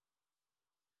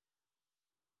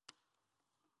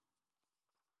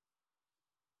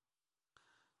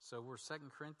So we're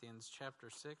 2 Corinthians chapter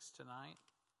 6 tonight.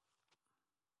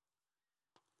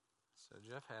 So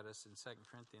Jeff had us in 2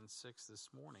 Corinthians 6 this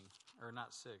morning. Or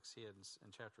not 6, he had in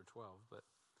chapter 12, but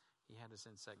he had us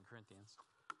in 2 Corinthians.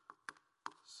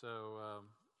 So I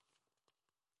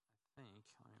think,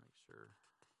 let me make sure.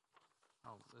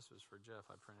 Oh, this was for Jeff.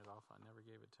 I printed off. I never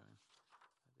gave it to him.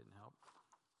 That didn't help.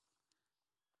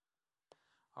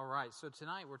 All right, so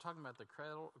tonight we're talking about the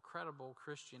credible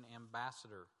Christian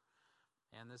ambassador.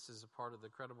 And this is a part of the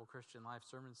Credible Christian Life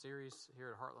sermon series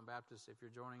here at Heartland Baptist. If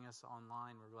you're joining us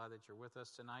online, we're glad that you're with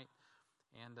us tonight.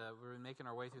 And we're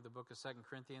making our way through the book of 2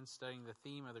 Corinthians, studying the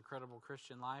theme of the credible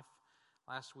Christian life.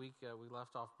 Last week, we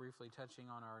left off briefly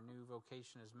touching on our new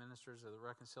vocation as ministers of the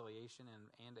reconciliation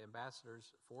and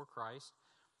ambassadors for Christ.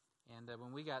 And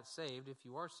when we got saved, if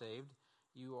you are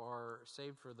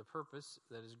saved for the purpose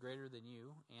that is greater than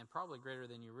you and probably greater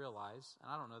than you realize. And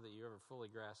I don't know that you ever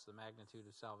fully grasp the magnitude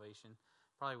of salvation.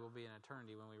 Probably will be an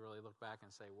eternity when we really look back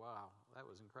and say, wow, that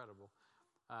was incredible.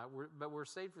 But we're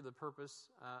saved for the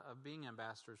purpose of being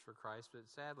ambassadors for Christ. But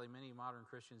sadly, many modern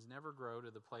Christians never grow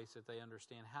to the place that they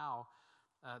understand how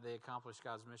they accomplish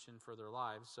God's mission for their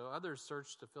lives. So others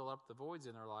search to fill up the voids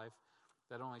in their life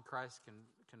that only Christ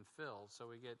can fill. So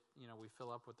we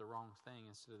fill up with the wrong thing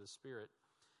instead of the Spirit.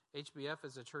 HBF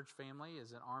as a church family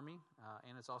is an army,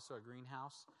 and it's also a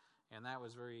greenhouse. And that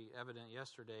was very evident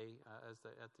yesterday at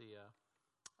the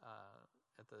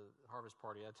harvest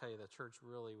party. I tell you, the church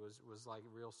really was like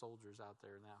real soldiers out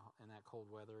there in that cold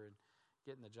weather and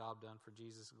getting the job done for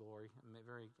Jesus' glory.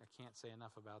 I can't say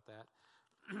enough about that.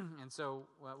 And so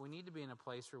we need to be in a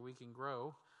place where we can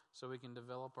grow, so we can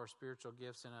develop our spiritual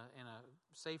gifts in a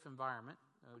safe environment,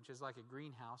 which is like a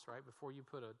greenhouse, right? Before you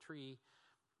put a tree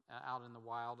out in the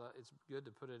wild, it's good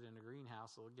to put it in a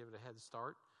greenhouse. It'll give it a head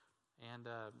start. And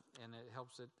it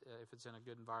helps it if it's in a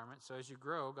good environment. So as you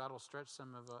grow, God will stretch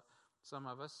some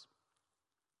of us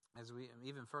as we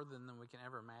even further than we can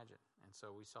ever imagine. And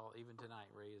so we saw even tonight,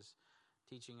 Ray is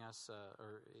teaching us,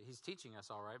 or he's teaching us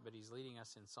all right, but he's leading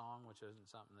us in song, which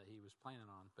isn't something that he was planning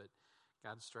on. But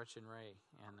God's stretching Ray,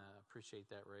 and appreciate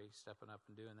that, Ray, stepping up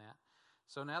and doing that.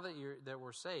 So now that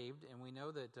we're saved, and we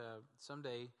know that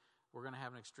someday we're going to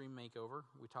have an extreme makeover.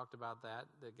 We talked about that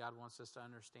God wants us to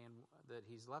understand that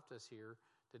He's left us here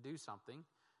to do something.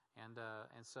 And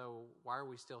so why are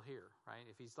we still here, right?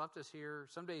 If He's left us here,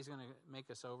 someday He's going to make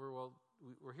us over. Well,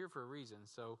 we're here for a reason.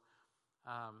 So,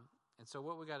 and so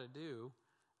what we got to do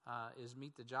is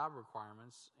meet the job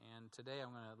requirements. And today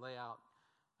I'm going to lay out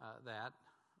that,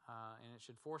 and it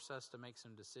should force us to make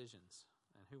some decisions.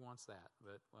 And who wants that?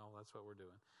 But, well, that's what we're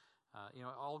doing.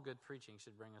 All good preaching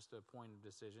should bring us to a point of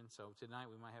decision. So tonight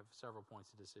we might have several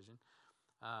points of decision.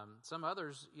 Some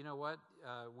others, you know what?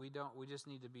 We just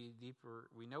need to be deeper.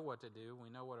 We know what to do. We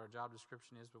know what our job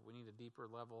description is, but we need a deeper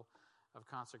level of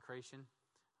consecration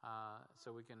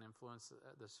so we can influence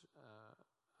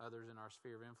others in our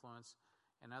sphere of influence.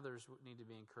 And others need to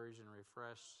be encouraged and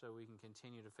refreshed so we can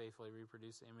continue to faithfully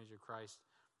reproduce the image of Christ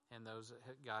and those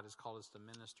that God has called us to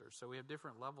minister. So we have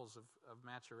different levels of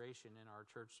maturation in our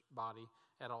church body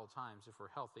at all times if we're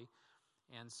healthy.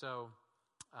 And so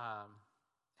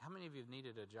how many of you have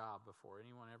needed a job before?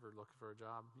 Anyone ever looking for a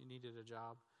job? You needed a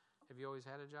job? Have you always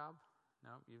had a job?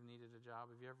 No, you've needed a job.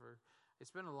 Have you ever?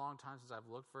 It's been a long time since I've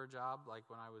looked for a job, like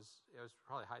it was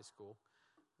probably high school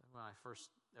when I first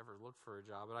ever looked for a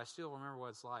job. But I still remember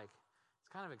what it's like.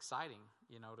 It's kind of exciting,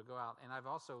 to go out. And I've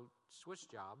also switched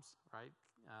jobs, right?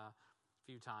 A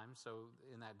few times. So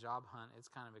in that job hunt, it's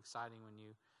kind of exciting when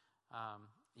you're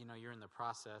in the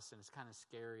process, and it's kind of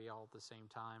scary all at the same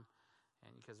time,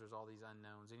 and because there's all these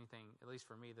unknowns. Anything, at least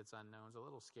for me, that's unknown is a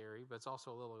little scary, but it's also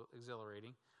a little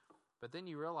exhilarating. But then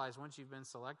you realize once you've been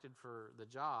selected for the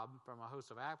job from a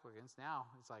host of applicants, now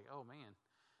it's like, oh man,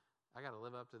 I got to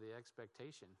live up to the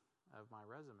expectation of my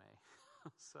resume.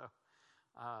 So.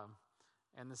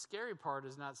 And the scary part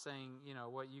is not saying,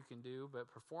 what you can do, but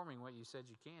performing what you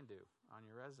said you can do on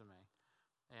your resume.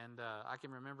 And I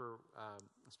can remember,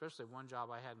 especially one job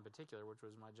I had in particular, which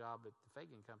was my job at the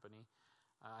Fagan Company.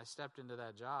 I stepped into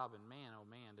that job, and man, oh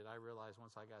man, did I realize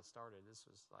once I got started, this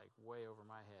was like way over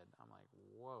my head. I'm like,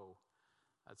 whoa.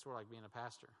 That's sort of like being a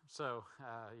pastor. So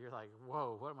you're like,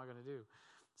 whoa, what am I going to do?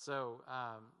 So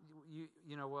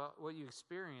what you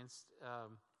experienced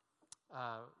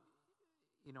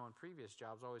in previous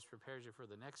jobs always prepares you for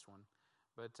the next one.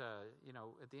 But,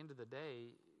 at the end of the day,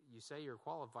 you say you're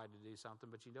qualified to do something,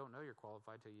 but you don't know you're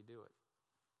qualified till you do it.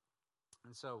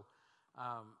 And so,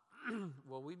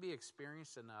 will we be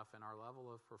experienced enough in our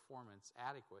level of performance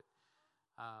adequate?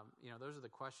 Those are the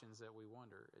questions that we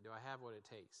wonder. Do I have what it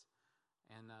takes?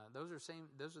 And those are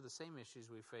the same issues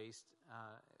we faced.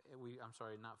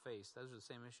 Those are the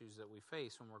same issues that we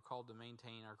face when we're called to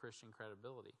maintain our Christian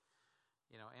credibility.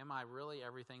 Am I really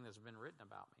everything that's been written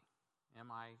about me?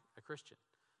 Am I a Christian?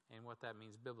 And what that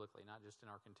means biblically, not just in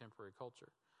our contemporary culture.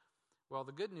 Well,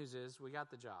 the good news is we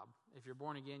got the job. If you're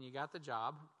born again, you got the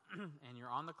job, and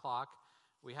you're on the clock.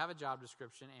 We have a job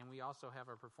description, and we also have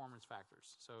our performance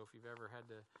factors. So if you've ever had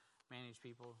to manage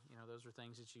people, those are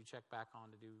things that you check back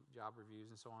on to do job reviews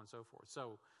and so on and so forth.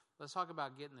 So let's talk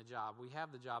about getting the job. We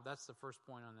have the job. That's the first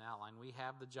point on the outline. We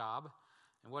have the job.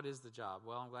 And what is the job?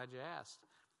 Well, I'm glad you asked.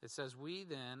 It says, we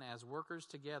then, as workers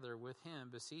together with him,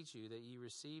 beseech you that ye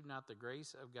receive not the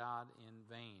grace of God in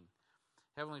vain.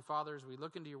 Heavenly Father, as we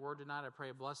look into your word tonight, I pray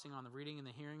a blessing on the reading and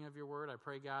the hearing of your word. I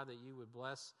pray, God, that you would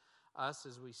bless us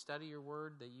as we study your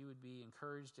word, that you would be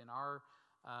encouraged in our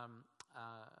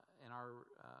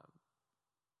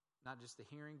not just the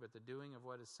hearing, but the doing of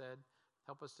what is said.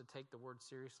 Help us to take the word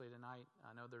seriously tonight.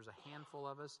 I know there's a handful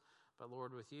of us, but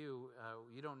Lord, with you,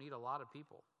 you don't need a lot of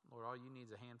people. Lord, all you need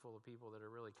is a handful of people that are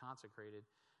really consecrated,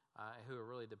 who are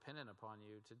really dependent upon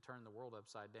you to turn the world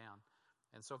upside down.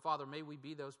 And so, Father, may we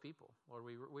be those people. Lord,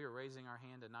 we are raising our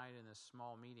hand tonight in this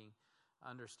small meeting,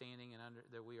 understanding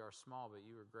that we are small, but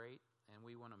you are great, and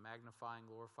we want to magnify and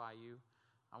glorify you.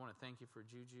 I want to thank you for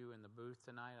Juju in the booth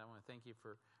tonight. I want to thank you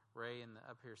for Ray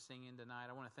up here singing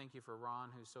tonight. I want to thank you for Ron,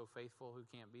 who's so faithful, who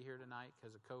can't be here tonight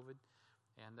because of COVID.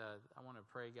 And I want to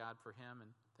pray, God, for him,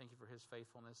 and thank you for his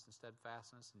faithfulness and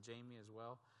steadfastness, and Jamie as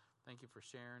well. Thank you for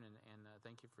Sharon, and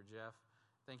thank you for Jeff.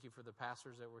 Thank you for the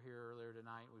pastors that were here earlier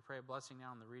tonight. We pray a blessing now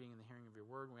on the reading and the hearing of your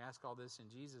word, and we ask all this in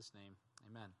Jesus' name.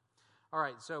 Amen. All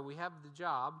right, so we have the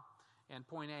job, and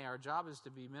point A, our job is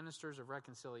to be ministers of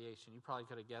reconciliation. You probably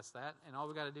could have guessed that, and all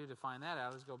we got to do to find that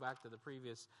out is go back to the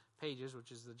previous pages,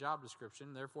 which is the job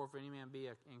description. Therefore, if any man be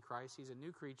in Christ, he's a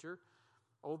new creature.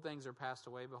 Old things are passed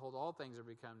away. Behold, all things are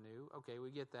become new. Okay, we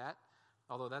get that,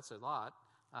 although that's a lot.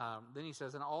 Then he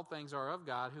says, and all things are of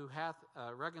God, who hath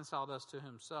reconciled us to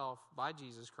himself by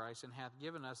Jesus Christ, and hath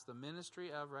given us the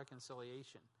ministry of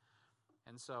reconciliation.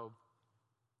 And so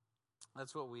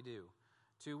that's what we do.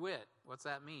 To wit, what's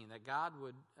that mean? That God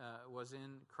was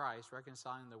in Christ,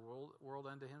 reconciling the world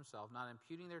unto himself, not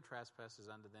imputing their trespasses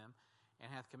unto them,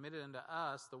 and hath committed unto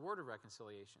us the word of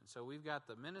reconciliation. So we've got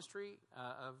the ministry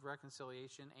of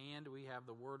reconciliation, and we have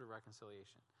the word of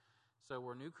reconciliation. So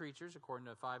we're new creatures, according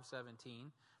to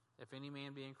 5:17. If any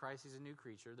man be in Christ, he's a new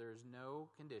creature. There's no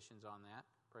conditions on that,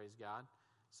 praise God.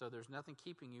 So there's nothing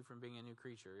keeping you from being a new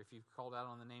creature. If you've called out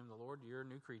on the name of the Lord, you're a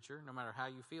new creature, no matter how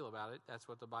you feel about it. That's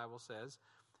what the Bible says.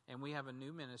 And we have a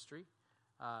new ministry,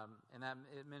 and that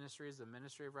ministry is the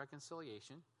ministry of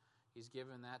reconciliation. He's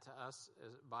given that to us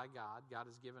by God. God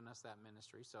has given us that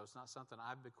ministry. So it's not something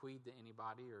I've bequeathed to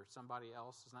anybody or somebody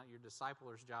else. It's not your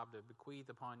discipler's job to bequeath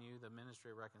upon you the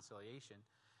ministry of reconciliation.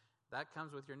 That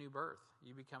comes with your new birth.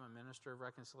 You become a minister of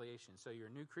reconciliation. So you're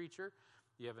a new creature,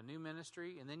 you have a new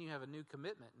ministry, and then you have a new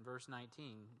commitment in verse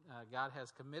 19. God has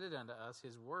committed unto us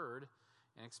his word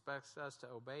and expects us to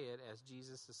obey it as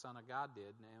Jesus, the Son of God,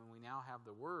 did. And we now have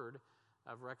the word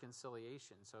of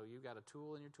reconciliation. So you've got a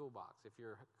tool in your toolbox. If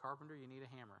you're a carpenter, you need a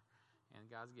hammer, and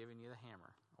God's giving you the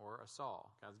hammer, or a saw.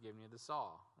 God's giving you the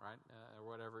saw, right? Or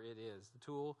whatever it is. The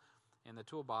tool in the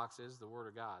toolbox is the Word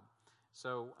of God.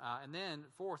 So, and then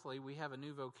fourthly, we have a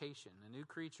new vocation, a new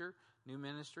creature, new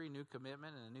ministry, new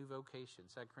commitment, and a new vocation.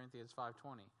 2 Corinthians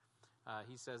 5:20.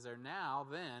 He says there, now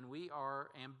then we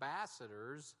are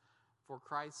ambassadors for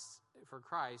Christ,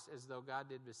 as though God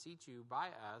did beseech you by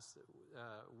us,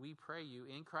 we pray you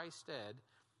in Christ's stead,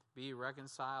 be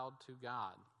reconciled to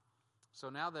God. So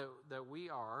now that we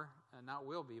are, not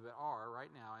will be, but are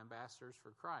right now ambassadors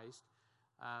for Christ,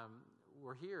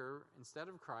 we're here instead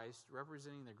of Christ,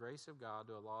 representing the grace of God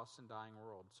to a lost and dying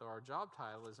world. So our job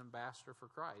title is ambassador for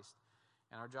Christ,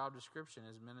 and our job description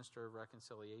is minister of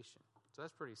reconciliation. So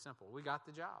that's pretty simple. We got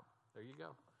the job. There you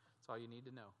go. That's all you need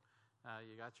to know.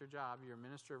 You got your job. You're a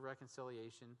minister of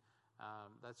reconciliation.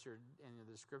 That's your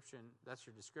description,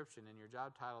 and your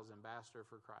job title is ambassador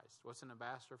for Christ. What's an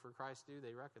ambassador for Christ do?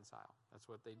 They reconcile. That's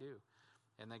what they do,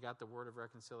 and they got the word of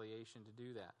reconciliation to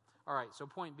do that. All right. So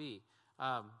point B,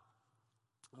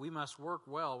 we must work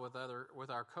well with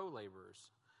our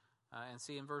co-laborers. And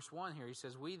see in verse 1 here, he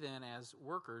says, we then as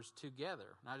workers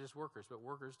together, not just workers, but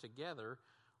workers together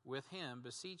with him,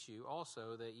 beseech you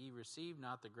also that ye receive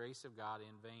not the grace of God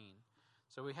in vain.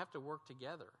 So we have to work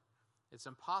together. It's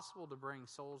impossible to bring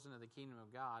souls into the kingdom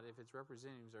of God if its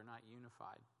representatives are not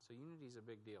unified. So unity is a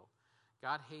big deal.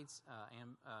 God hates,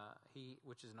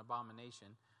 which is an abomination,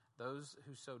 those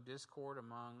who sow discord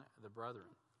among the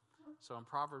brethren. So in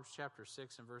Proverbs chapter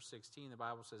 6 and verse 16, the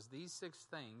Bible says, "These 6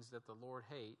 things that the Lord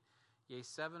hate, yea,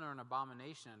 7 are an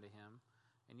abomination unto him."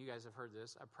 And you guys have heard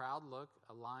this: a proud look,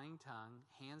 a lying tongue,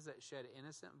 hands that shed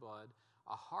innocent blood,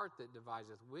 a heart that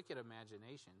deviseth wicked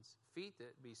imaginations, feet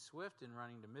that be swift in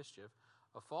running to mischief,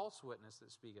 a false witness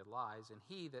that speaketh lies, and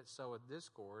he that soweth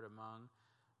discord among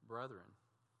brethren.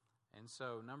 And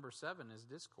so number 7 is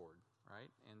discord,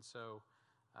 right? And so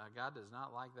God does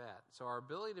not like that. So our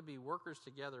ability to be workers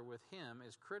together with him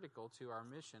is critical to our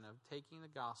mission of taking the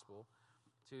gospel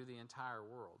to the entire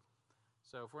world.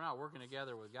 So if we're not working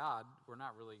together with God, we're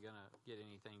not really going to get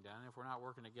anything done. If we're not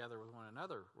working together with one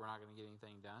another, we're not going to get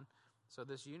anything done. So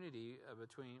this unity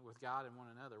with God and one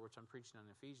another, which I'm preaching on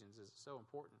Ephesians, is so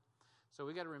important. So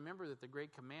we got to remember that the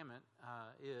great commandment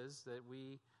is that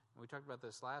we talked about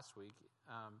this last week.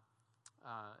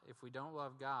 If we don't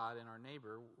love God and our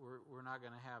neighbor, we're not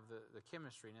going to have the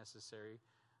chemistry necessary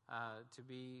to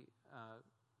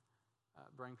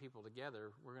bring people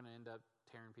together. We're going to end up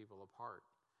tearing people apart.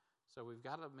 So we've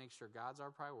got to make sure God's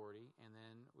our priority, and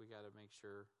then we got to make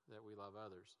sure that we love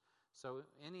others. So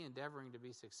any endeavoring to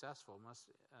be successful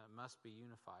must be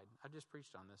unified. I just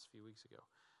preached on this a few weeks ago.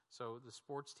 So the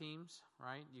sports teams,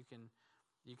 right? You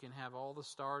can have all the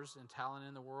stars and talent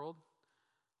in the world,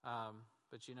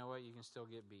 but you know what? You can still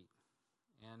get beat,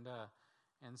 and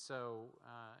so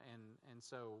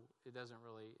it doesn't.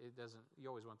 You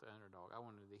always want the underdog. I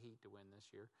wanted the Heat to win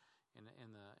this year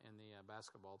in the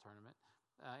basketball tournament.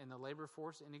 In the labor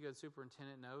force, any good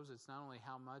superintendent knows it's not only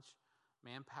how much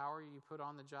manpower you put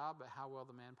on the job, but how well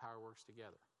the manpower works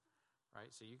together,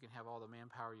 right? So you can have all the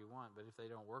manpower you want, but if they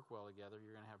don't work well together,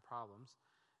 you're going to have problems.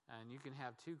 And you can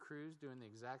have 2 crews doing the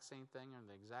exact same thing under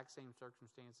the exact same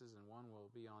circumstances, and one will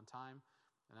be on time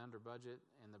and under budget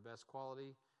and the best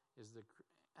quality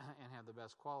and have the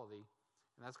best quality.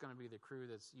 And that's going to be the crew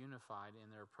that's unified in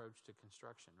their approach to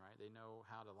construction, right? They know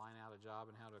how to line out a job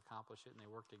and how to accomplish it, and they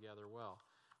work together well.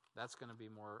 That's going to be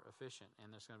more efficient,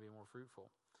 and it's going to be more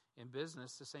fruitful. In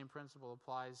business, the same principle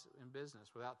applies in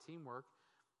business. Without teamwork,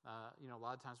 a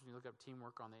lot of times when you look up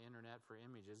teamwork on the internet for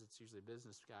images, it's usually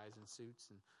business guys in suits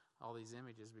and all these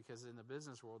images, because in the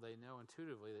business world, they know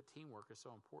intuitively that teamwork is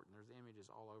so important. There's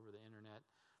images all over the internet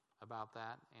about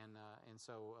that, and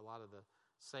so a lot of the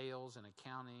sales and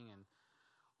accounting and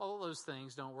all of those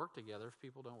things don't work together if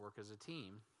people don't work as a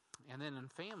team. And then in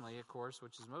family, of course,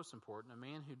 which is most important, a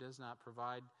man who does not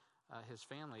provide his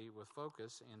family with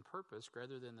focus and purpose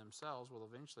greater than themselves will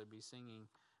eventually be singing,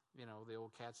 the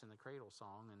old Cats in the Cradle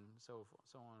song, and so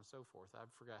on and so forth. I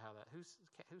forgot how that. Who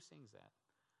sings that?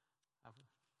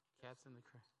 Cats in the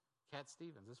Cradle. Cat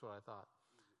Stevens. That's what I thought.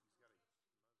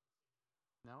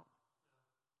 No.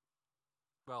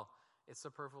 Well, it's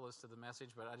superfluous to the message,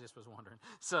 but I just was wondering.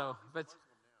 So, but.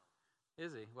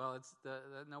 Is he? Well, it's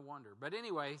no wonder. But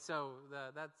anyway, so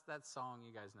that song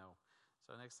you guys know.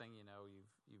 So next thing you know,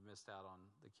 you've missed out on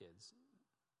the kids.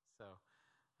 So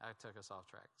I took us off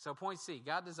track. So point C,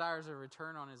 God desires a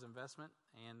return on his investment,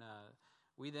 and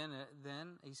we then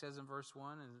he says in verse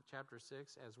 1 in chapter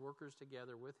 6, as workers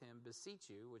together with him, beseech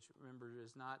you, which remember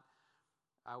is not.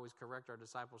 I always correct our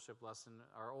discipleship lesson.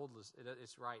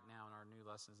 It's right now in our new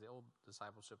lessons. The old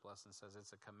discipleship lesson says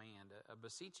it's a command. A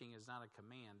beseeching is not a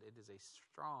command. It is a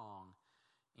strong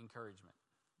encouragement,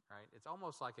 right? It's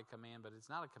almost like a command, but it's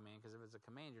not a command, because if it's a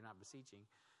command, you're not beseeching.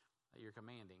 You're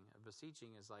commanding. A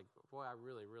beseeching is like, boy, I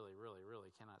really, really, really, really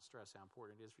cannot stress how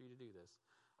important it is for you to do this.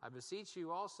 I beseech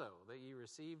you also that ye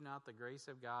receive not the grace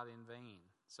of God in vain.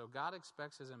 So God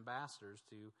expects his ambassadors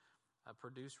to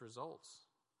produce results.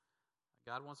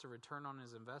 God wants a return on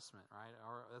his investment, right?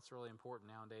 That's really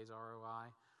important nowadays, ROI.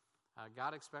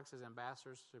 God expects his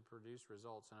ambassadors to produce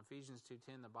results. In Ephesians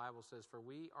 2:10, the Bible says, for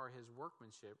we are his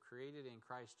workmanship, created in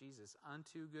Christ Jesus,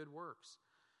 unto good works,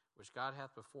 which God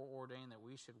hath before ordained that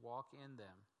we should walk in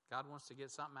them. God wants to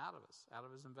get something out of us, out of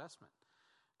his investment.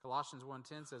 Colossians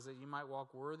 1:10 says that you might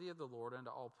walk worthy of the Lord unto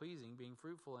all pleasing, being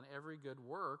fruitful in every good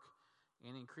work,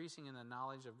 and increasing in the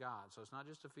knowledge of God. So it's not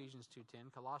just Ephesians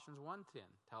 2:10. Colossians 1:10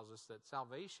 tells us that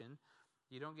salvation,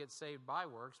 you don't get saved by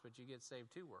works, but you get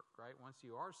saved to work, right? Once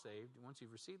you are saved, once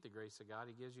you've received the grace of God,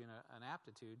 he gives you an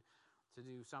aptitude to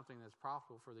do something that's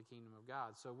profitable for the kingdom of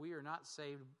God. So we are not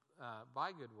saved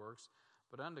by good works,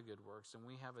 but unto good works. And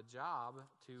we have a job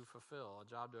to fulfill, a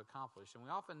job to accomplish. And we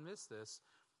often miss this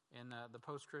in the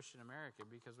post-Christian America,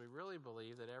 because we really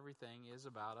believe that everything is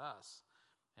about us.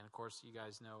 And, of course, you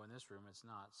guys know in this room it's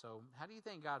not. So how do you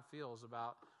think God feels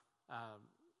about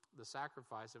the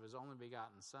sacrifice of his only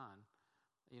begotten Son?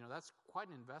 That's quite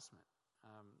an investment.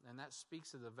 And that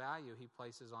speaks of the value he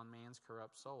places on man's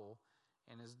corrupt soul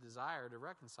and his desire to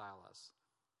reconcile us.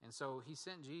 And so he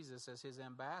sent Jesus as his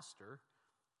ambassador,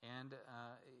 and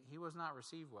he was not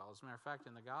received well. As a matter of fact,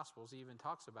 in the Gospels, he even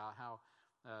talks about how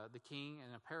the king,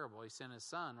 in a parable, he sent his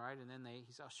son, right? And then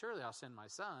he said, surely I'll send my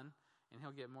son, and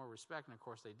he'll get more respect. And, of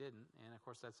course, they didn't. And, of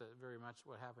course, that's very much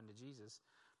what happened to Jesus.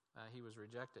 He was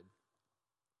rejected.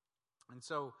 And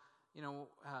so,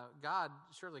 God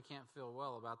surely can't feel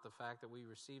well about the fact that we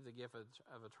receive the gift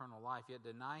of eternal life, yet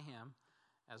deny him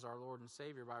as our Lord and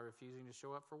Savior by refusing to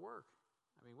show up for work.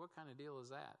 I mean, what kind of deal is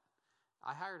that?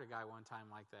 I hired a guy one time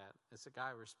like that. It's a guy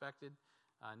I respected.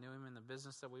 I knew him in the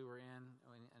business that we were in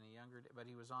a younger, but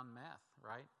he was on meth,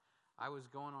 right? I was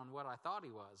going on what I thought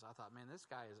he was. I thought, man, this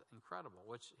guy is incredible,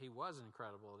 which he was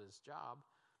incredible at his job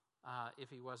if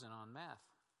he wasn't on meth.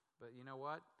 But you know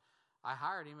what? I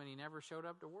hired him, and he never showed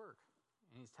up to work.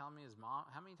 And he's telling me his mom,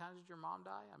 how many times did your mom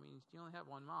die? I mean, you only have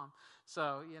one mom.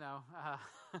 So,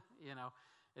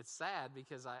 it's sad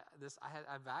because I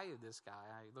valued this guy.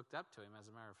 I looked up to him. As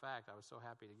a matter of fact, I was so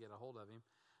happy to get a hold of him.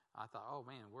 I thought, oh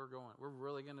man, we're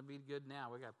really going to be good now.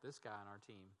 We got this guy on our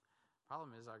team.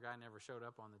 Problem is, our guy never showed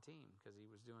up on the team because he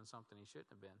was doing something he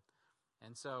shouldn't have been.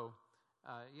 And so,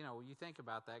 you think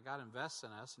about that. God invests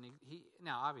in us, and he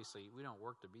now obviously we don't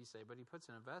work to be saved, but he puts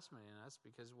an investment in us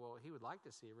because, well, he would like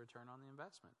to see a return on the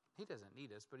investment. He doesn't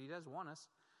need us, but he does want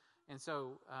us. And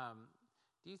so,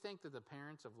 do you think that the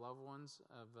parents of loved ones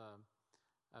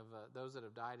of those that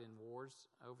have died in wars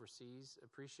overseas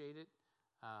appreciate it?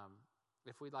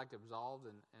 If we'd like absolved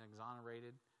and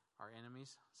exonerated our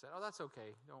enemies, said, oh, that's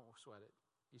okay, don't sweat it.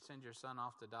 You send your son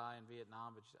off to die in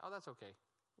Vietnam, but you say, oh, that's okay,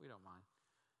 we don't mind.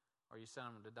 Or you send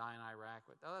him to die in Iraq,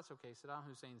 but oh, that's okay, Saddam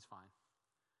Hussein's fine,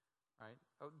 right?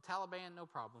 Oh, Taliban, no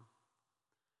problem.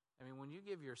 I mean, when you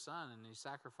give your son and you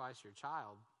sacrifice your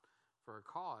child for a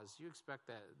cause, you expect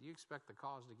the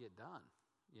cause to get done.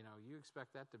 You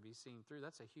expect that to be seen through.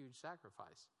 That's a huge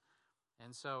sacrifice.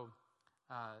 And so,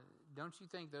 don't you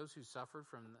think those who suffered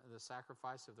from the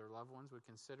sacrifice of their loved ones would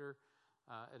consider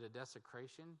it a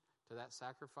desecration to that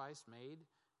sacrifice made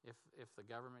if the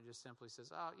government just simply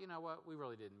says, oh, you know what, we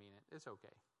really didn't mean it. It's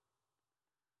okay.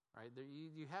 Right?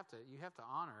 You have to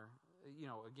honor,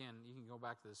 again, you can go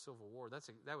back to the Civil War.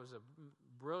 That was a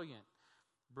brilliant,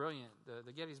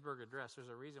 the Gettysburg Address. There's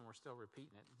a reason we're still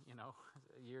repeating it,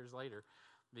 years later,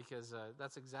 because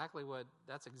that's exactly what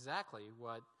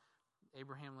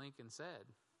Abraham Lincoln said.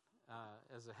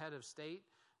 As a head of state,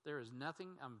 there is nothing,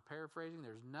 I'm paraphrasing,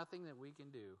 there's nothing that we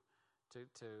can do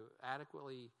to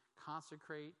adequately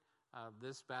consecrate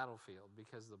this battlefield,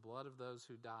 because the blood of those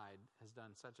who died has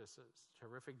done such a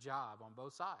terrific job on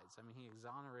both sides. I mean, he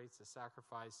exonerates the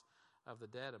sacrifice of the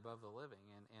dead above the living,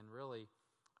 and really,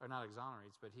 or not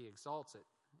exonerates, but he exalts it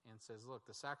and says, look,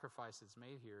 the sacrifice that's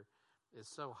made here is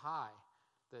so high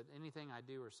that anything I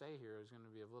do or say here is going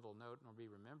to be of little note nor be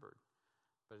remembered.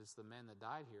 But it's the men that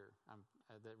died here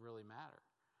that really matter.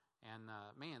 And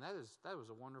man, that was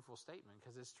a wonderful statement,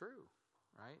 because it's true,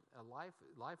 right?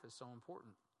 Life is so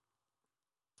important.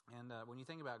 And when you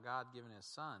think about God giving his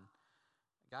son,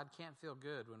 God can't feel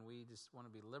good when we just want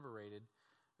to be liberated.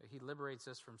 He liberates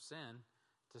us from sin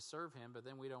to serve him, but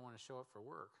then we don't want to show up for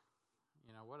work.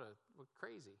 What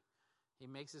crazy. He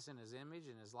makes us in his image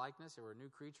and his likeness, and we're a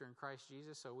new creature in Christ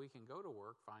Jesus, so we can go to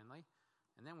work finally.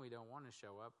 And then we don't want to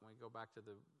show up, and we go back to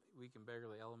the weak and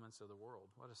beggarly elements of the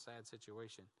world. What a sad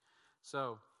situation.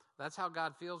 So that's how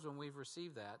God feels when we've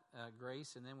received that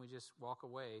grace, and then we just walk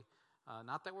away.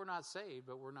 Not that we're not saved,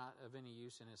 but we're not of any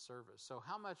use in his service. So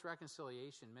how much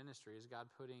reconciliation ministry is God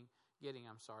getting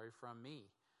from me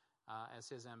as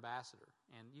his ambassador?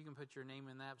 And you can put your name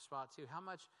in that spot too.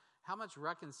 How much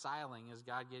reconciling is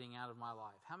God getting out of my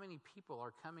life? How many people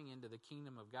are coming into the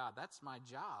kingdom of God? That's my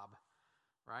job,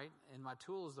 right? And my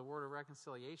tool is the word of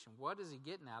reconciliation. What is he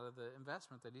getting out of the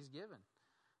investment that he's given?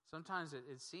 Sometimes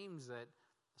it seems that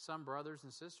some brothers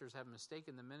and sisters have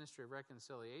mistaken the ministry of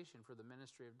reconciliation for the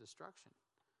ministry of destruction.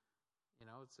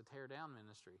 It's a tear down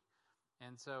ministry.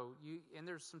 And so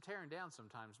there's some tearing down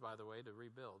sometimes, by the way, to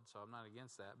rebuild. So I'm not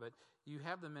against that. But you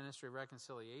have the ministry of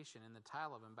reconciliation in the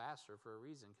title of ambassador for a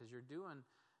reason, because you're doing,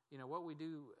 what we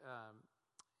do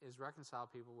is reconcile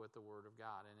people with the Word of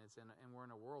God, and we're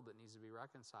in a world that needs to be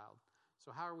reconciled.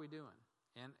 So how are we doing?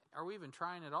 And are we even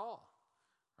trying at all?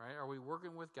 Right? Are we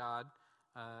working with God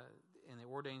in the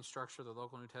ordained structure of the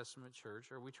local New Testament church,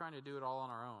 or are we trying to do it all on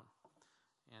our own?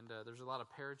 And there's a lot of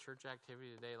parachurch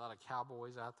activity today, a lot of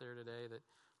cowboys out there today that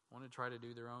want to try to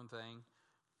do their own thing.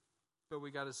 But we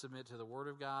got to submit to the Word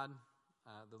of God,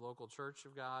 the local church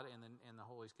of God, and the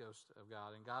Holy Ghost of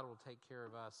God. And God will take care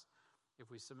of us.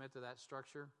 If we submit to that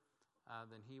structure,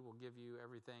 then he will give you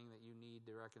everything that you need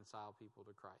to reconcile people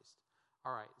to Christ.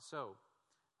 All right, so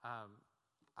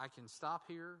I can stop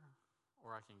here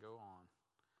or I can go on.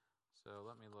 So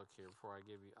let me look here before I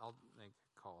give you, I'll make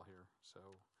a call here. So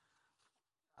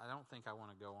I don't think I want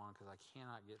to go on because I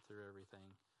cannot get through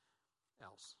everything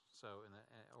else. So,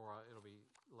 or it'll be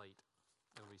late.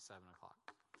 It'll be 7 o'clock.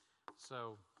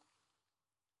 So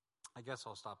I guess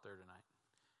I'll stop there tonight.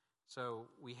 So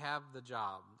we have the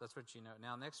job. That's what you know.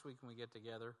 Now next week when we get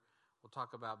together, we'll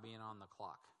talk about being on the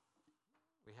clock.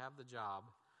 We have the job,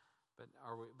 but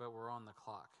we're on the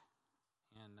clock.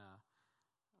 And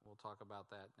we'll talk about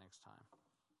that next time.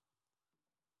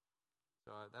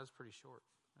 So that was pretty short.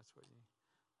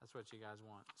 That's what you guys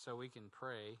want. So we can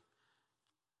pray.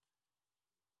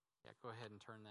 Yeah, go ahead and turn that.